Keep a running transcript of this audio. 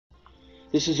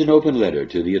This is an open letter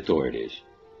to the authorities.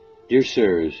 Dear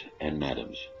sirs and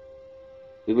madams,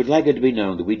 we would like it to be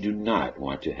known that we do not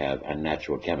want to have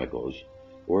unnatural chemicals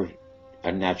or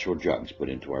unnatural drugs put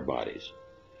into our bodies.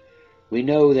 We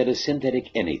know that a synthetic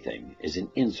anything is an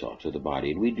insult to the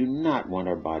body, and we do not want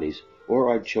our bodies or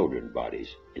our children's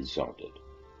bodies insulted.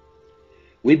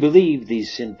 We believe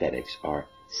these synthetics are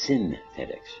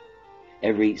synthetics.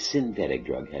 Every synthetic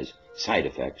drug has side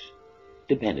effects,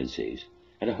 dependencies,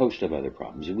 and a host of other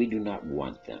problems, and we do not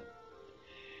want them.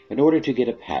 In order to get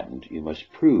a patent, you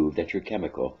must prove that your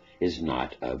chemical is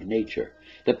not of nature.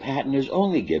 The patent is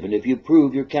only given if you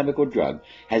prove your chemical drug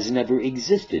has never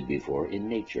existed before in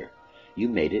nature. You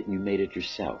made it, and you made it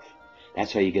yourself.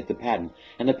 That's how you get the patent.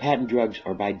 And the patent drugs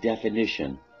are by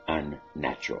definition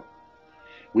unnatural.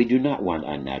 We do not want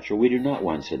unnatural. We do not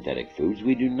want synthetic foods.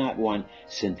 We do not want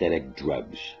synthetic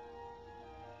drugs.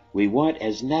 We want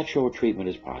as natural treatment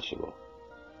as possible.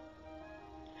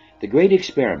 The great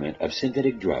experiment of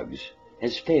synthetic drugs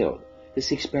has failed.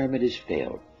 This experiment has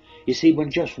failed. You see,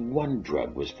 when just one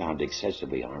drug was found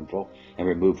excessively harmful and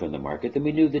removed from the market, then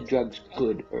we knew that drugs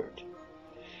could hurt.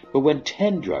 But when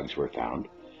 10 drugs were found,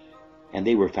 and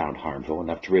they were found harmful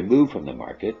enough to remove from the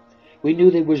market, we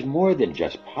knew there was more than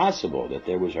just possible that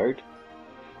there was hurt.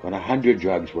 When 100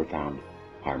 drugs were found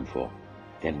harmful,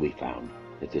 then we found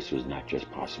that this was not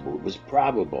just possible, it was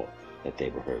probable that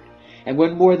they were hurt. And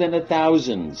when more than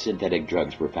 1,000 synthetic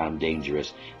drugs were found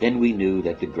dangerous, then we knew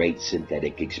that the great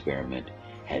synthetic experiment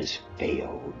has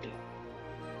failed.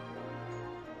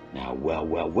 Now,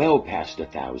 well past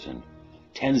 1,000,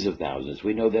 tens of thousands,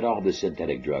 we know that all the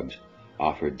synthetic drugs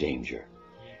offer danger,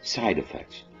 side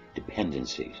effects,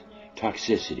 dependencies,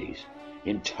 toxicities,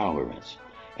 intolerance,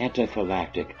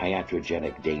 anaphylactic,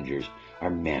 iatrogenic dangers are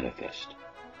manifest.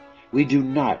 We do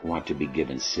not want to be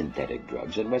given synthetic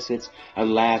drugs unless it's a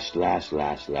last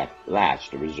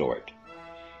resort.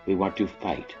 We want to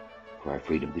fight for our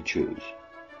freedom to choose.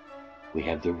 We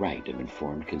have the right of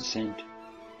informed consent,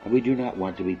 and we do not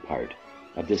want to be part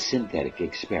of the synthetic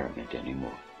experiment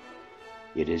anymore.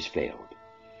 It has failed.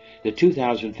 The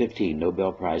 2015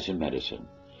 Nobel Prize in Medicine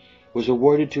was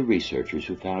awarded to researchers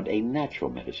who found a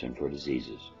natural medicine for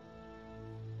diseases.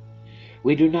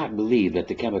 We do not believe that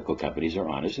the chemical companies are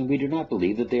honest, and we do not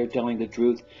believe that they are telling the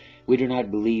truth. We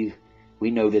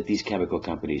know that these chemical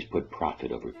companies put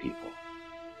profit over people.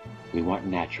 We want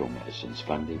natural medicines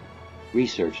funded,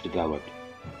 research developed,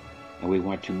 and we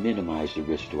want to minimize the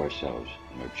risk to ourselves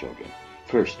and our children.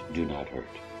 First, do not hurt.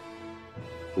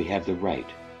 We have the right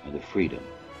and the freedom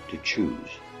to choose,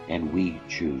 and we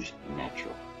choose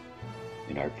natural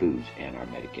in our foods and our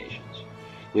medications.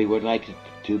 We would like it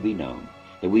to be known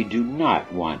that we do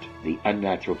not want the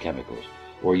unnatural chemicals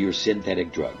or your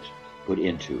synthetic drugs put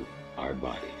into our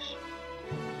bodies.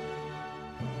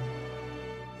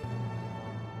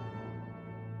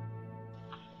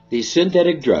 These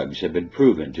synthetic drugs have been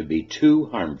proven to be too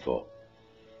harmful,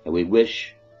 and we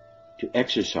wish to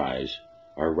exercise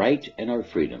our right and our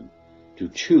freedom to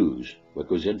choose what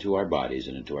goes into our bodies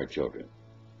and into our children.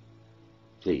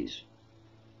 Please,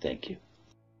 thank you.